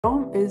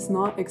Rome is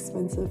not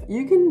expensive.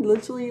 You can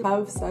literally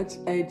have such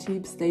a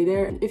cheap stay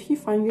there. If you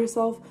find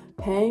yourself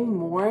paying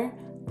more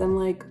than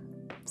like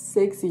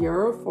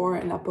 €6 for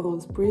an Aperol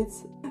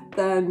Spritz,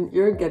 then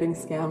you're getting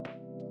scammed.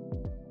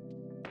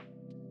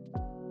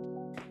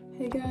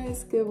 Hey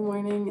guys, good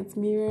morning, it's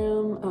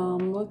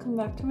Miriam. Welcome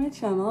back to my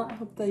channel. I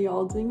hope that you're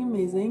all doing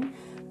amazing.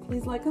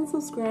 Please like and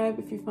subscribe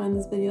if you find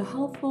this video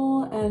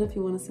helpful and if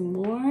you want to see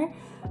more,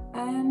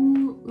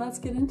 and let's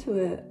get into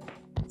it.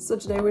 So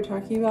today we're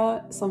talking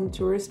about some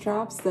tourist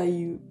traps that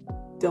you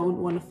don't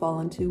want to fall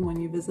into when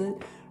you visit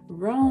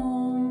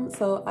Rome.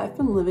 So I've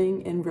been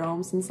living in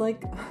Rome since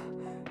like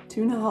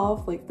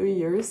 2.5, like 3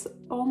 years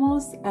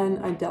almost, and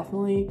I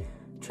definitely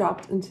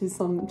trapped into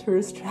some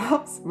tourist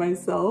traps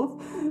myself,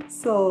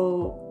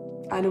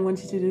 so I don't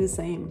want you to do the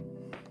same.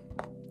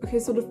 Okay,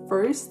 so the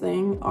first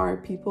thing are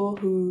people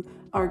who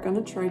are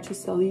gonna try to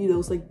sell you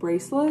those like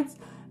bracelets,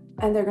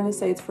 and they're gonna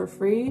say it's for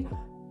free.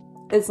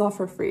 It's not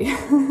for free.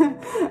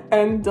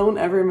 And don't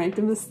ever make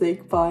the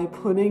mistake by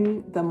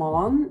putting them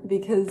on,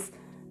 because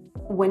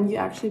when you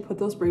actually put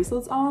those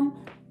bracelets on,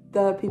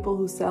 the people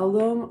who sell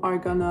them are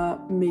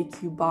gonna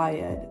make you buy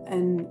it.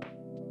 And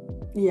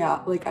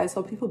yeah, like I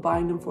saw people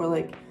buying them for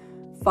like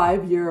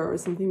 €5 or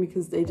something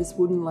because they just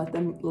wouldn't let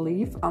them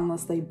leave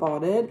unless they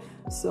bought it.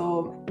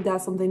 So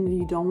that's something that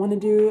you don't want to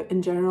do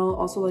in general.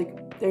 Also,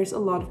 like there's a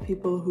lot of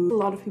people who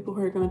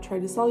are going to try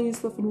to sell you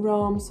stuff in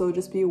Rome, so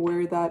just be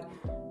aware that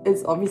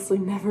it's obviously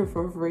never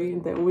for free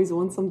and they always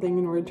want something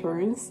in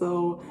return,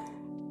 so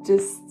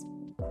just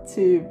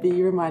to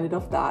be reminded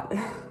of that.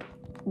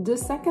 The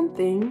second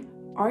thing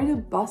are the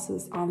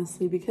buses,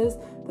 honestly, because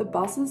the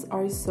buses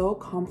are so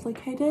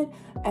complicated,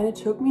 and it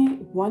took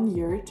me 1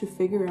 year to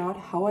figure out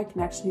how I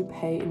can actually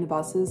pay in the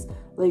buses,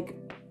 like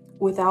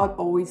without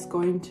always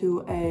going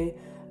to a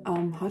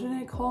how did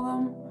I call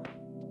them,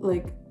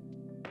 like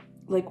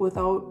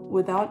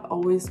without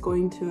always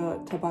going to a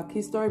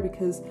tabaki store,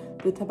 because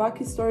the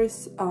tabaki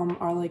stores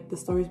are like the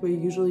stores where you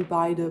usually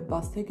buy the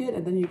bus ticket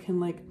and then you can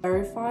like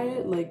verify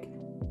it like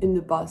in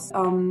the bus.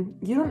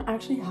 You don't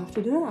actually have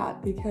to do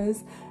that,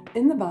 because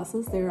in the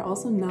buses there are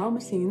also now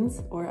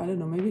machines, or I don't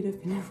know, maybe they've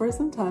been there for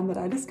some time, but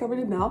I discovered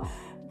it now,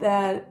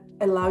 that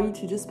allow you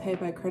to just pay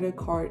by credit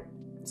card.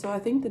 So I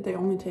think that they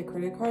only take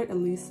credit card, at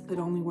least it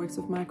only works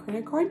with my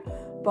credit card,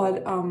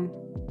 but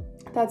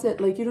that's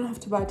it. Like you don't have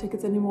to buy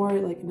tickets anymore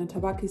like in the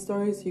tabaki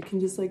stores. You can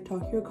just like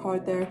talk your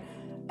card there,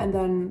 and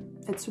then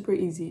it's super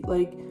easy.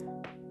 Like,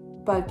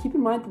 but keep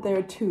in mind that there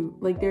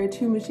are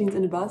two machines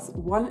in the bus.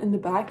 One in the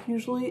back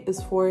usually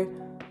is for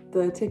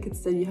the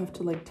tickets that you have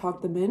to like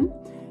talk them in,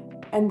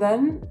 and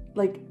then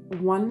like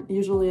one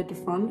usually at the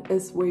front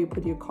is where you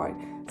put your card.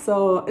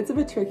 So it's a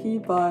bit tricky,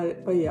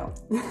 but yeah.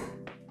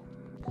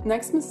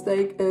 Next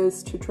mistake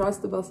is to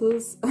trust the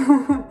buses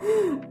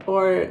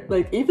or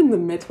like even the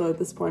metro at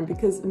this point,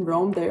 because in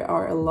Rome there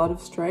are a lot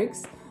of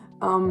strikes.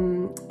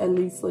 At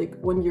least like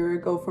 1 year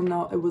ago from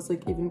now it was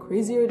like even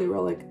crazier. There were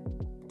like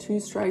 2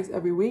 strikes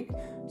every week.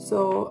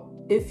 So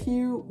if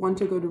you want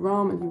to go to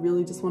Rome and you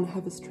really just want to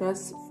have a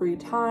stress-free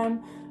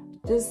time,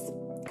 just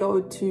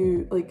go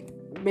to like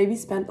maybe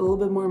spend a little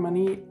bit more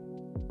money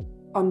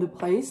on the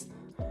place.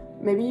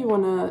 Maybe you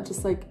want to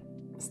just like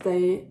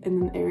stay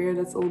in an area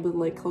that's a little bit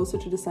like closer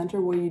to the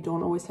center where you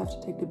don't always have to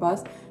take the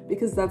bus,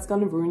 because that's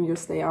gonna ruin your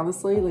stay,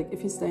 honestly. Like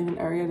if you stay in an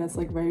area that's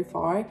like very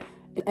far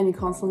and you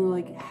constantly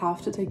like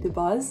have to take the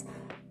bus,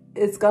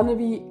 it's gonna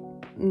be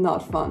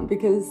not fun,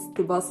 because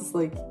the buses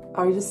like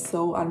are just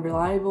so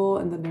unreliable,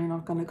 and then they're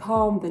not gonna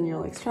come, then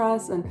you're like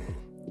stressed, and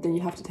then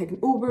you have to take an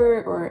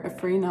Uber or a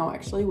Free Now,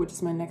 actually, which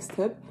is my next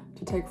tip,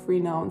 to take Free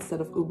Now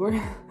instead of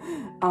Uber.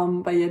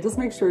 But yeah, just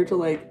make sure to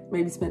like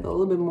maybe spend a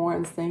little bit more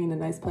on staying in a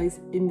nice place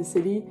in the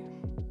city,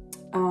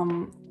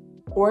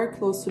 or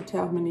close to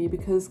Termini,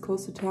 because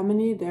close to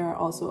Termini there are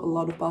also a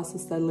lot of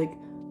buses that like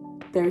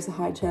there's a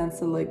high chance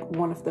that like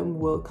one of them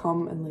will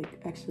come and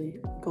like actually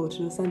go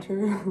to the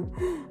center.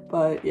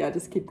 But yeah,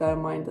 just keep that in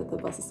mind, that the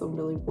buses don't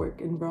really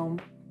work in Rome.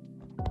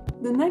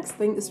 The next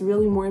thing is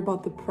really more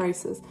about the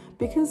prices,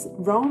 because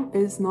Rome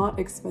is not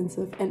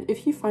expensive, and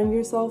if you find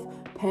yourself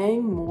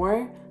paying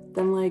more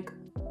than like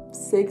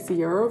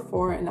 €6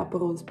 for an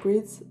Aperol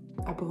Spritz,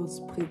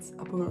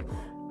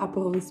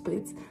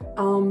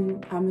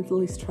 I'm at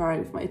least trying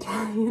with my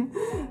Italian,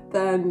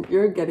 then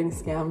you're getting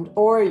scammed,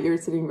 or you're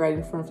sitting right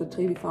in front of the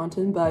Trevi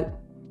fountain. But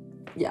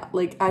yeah,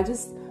 like I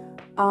just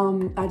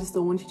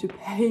don't want you to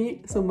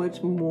pay so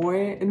much more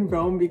in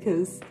Rome,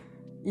 because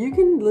you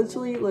can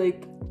literally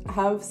like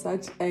have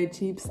such a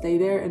cheap stay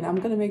there, and I'm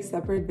gonna make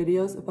separate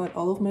videos about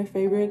all of my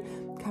favorite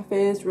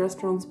cafes,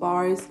 restaurants,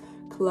 bars,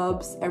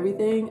 clubs,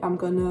 everything.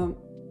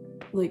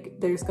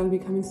 There's gonna be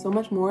coming so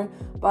much more,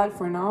 but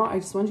for now I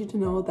just want you to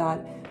know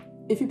that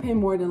if you pay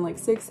more than like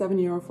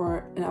 €6-7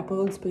 for an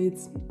Aperol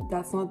Spritz,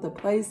 that's not the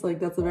place. Like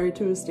that's a very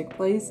touristic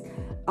place.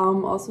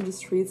 Also the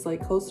streets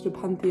like close to the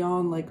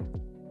Pantheon, like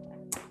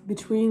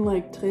between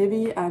like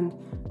Trevi and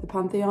the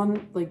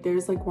Pantheon, like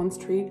there's like one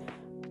street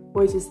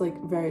which is like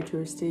very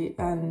touristy,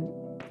 and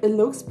it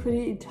looks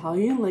pretty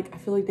Italian. Like I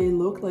feel like they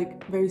look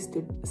like very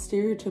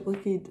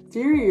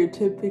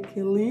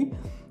stereotypically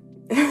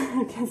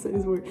I can't say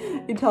this word,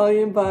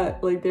 Italian,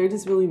 but like they're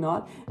just really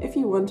not. If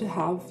you want to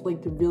have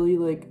like the really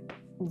like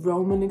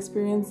Roman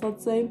experience,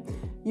 let's say,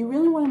 you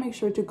really want to make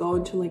sure to go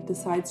into like the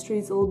side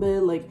streets a little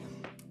bit. Like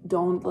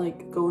don't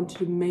like go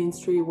into the main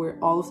street where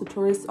all of the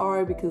tourists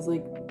are, because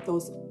like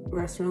those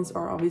restaurants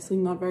are obviously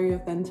not very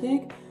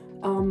authentic,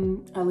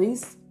 at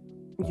least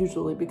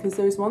usually, because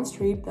there's one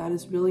street that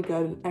is really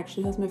good. It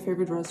actually has my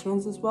favorite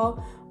restaurants as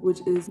well,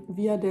 which is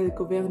Via del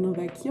Governo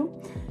Vecchio,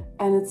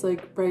 and it's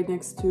like right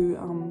next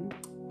to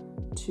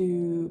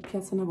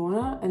Piazza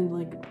Navona and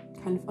like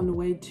kind of on the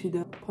way to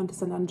the Ponte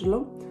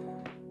Sant'Angelo,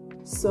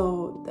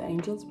 so the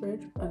Angel's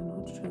Bridge. I don't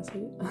know how to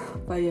translate it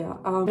but yeah,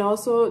 and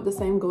also the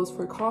same goes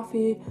for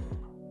coffee.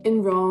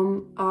 In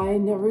Rome, I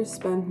never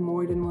spent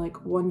more than like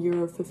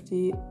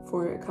 €1.50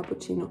 for a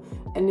cappuccino.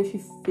 And if you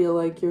feel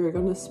like you're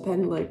gonna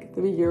spend like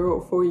 €3 or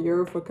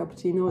 €4 for a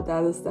cappuccino,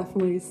 that is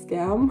definitely a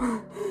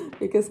scam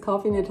because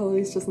coffee in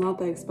Italy is just not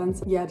that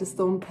expensive. Yeah, just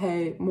don't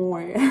pay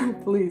more,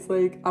 please.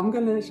 Like, I'm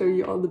gonna show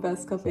you all the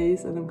best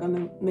cafes and I'm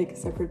gonna make a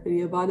separate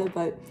video about it,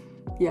 but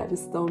yeah,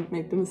 just don't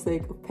make the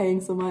mistake of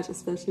paying so much,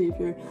 especially if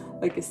you're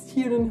like a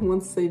student who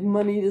wants to save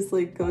money. Just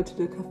like go to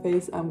the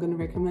cafes I'm gonna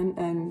recommend,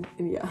 and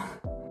yeah.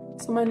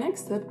 So my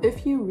next tip,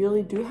 if you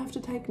really do have to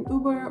take an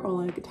Uber or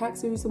like a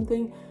taxi or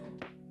something,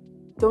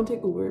 don't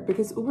take Uber,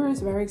 because Uber is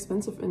very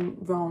expensive in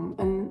Rome,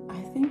 and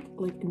I think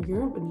like in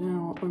Europe in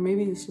general, or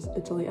maybe it's just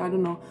Italy, I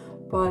don't know.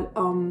 But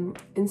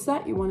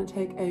instead you want to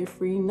take a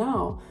free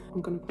now.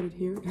 I'm gonna put it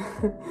here.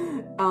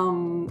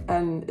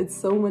 And it's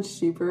so much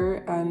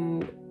cheaper,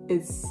 and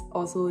it's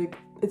also like,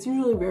 it's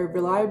usually very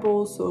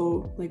reliable,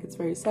 so like it's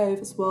very safe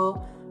as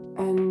well.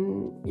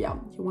 And yeah,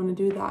 you want to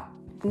do that.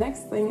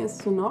 Next thing is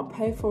to not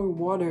pay for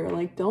water.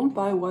 Like, don't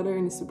buy water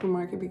in the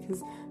supermarket,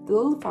 because the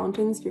little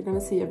fountains you're gonna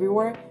see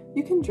everywhere,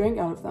 you can drink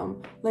out of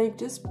them. Like,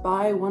 just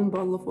buy one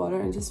bottle of water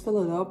and just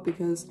fill it up,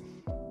 because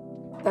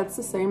that's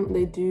the same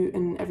they do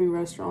in every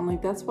restaurant.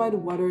 Like, that's why the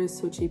water is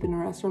so cheap in a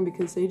restaurant,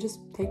 because they just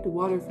take the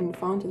water from the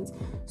fountains.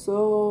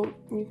 So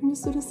you can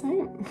just do the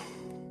same.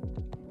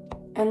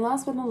 And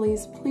last but not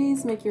least,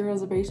 please make your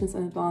reservations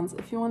in advance.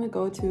 If you want to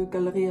go to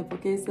Galleria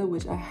Borghese,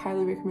 which I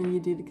highly recommend you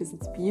do because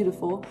it's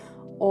beautiful,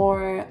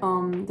 or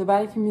the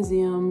Vatican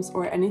museums,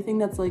 or anything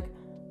that's like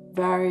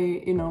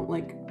very, you know,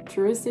 like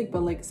touristic,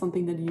 but like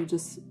something that you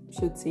just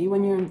should see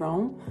when you're in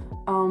Rome,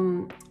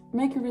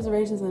 make your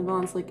reservations in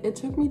advance. Like, it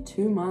took me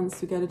 2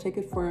 months to get a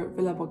ticket for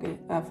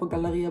for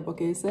Galleria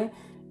Borghese,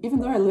 even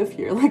though I live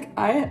here. Like,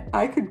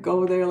 I could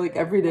go there like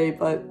every day,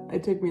 but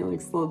it took me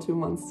like still 2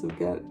 months to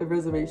get a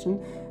reservation.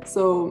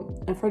 So,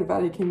 and for the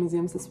Vatican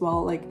museums as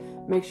well, like,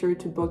 make sure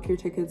to book your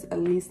tickets at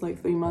least like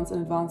 3 months in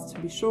advance to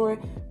be sure,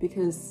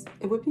 because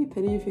it would be a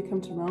pity if you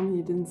come to Rome and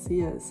you didn't see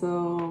it.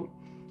 So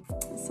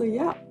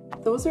yeah,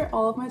 those are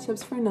all of my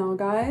tips for now,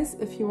 guys.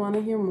 If you want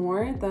to hear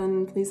more,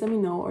 then please let me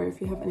know, or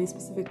if you have any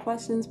specific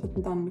questions, put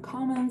them down in the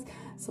comments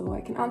so I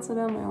can answer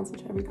them. I answer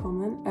to every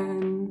comment,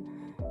 and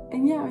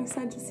yeah, I'm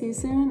excited to see you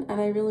soon,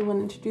 and I really want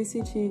to introduce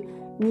you to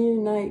new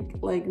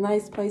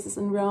nice places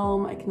in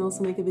Rome. I can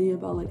also make a video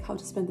about like how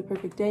to spend the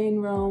perfect day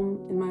in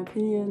Rome, in my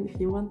opinion, if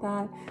you want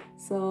that.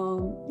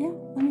 So yeah,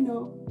 let me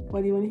know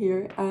what you want to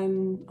hear,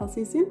 and I'll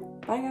see you soon.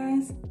 Bye,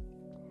 guys.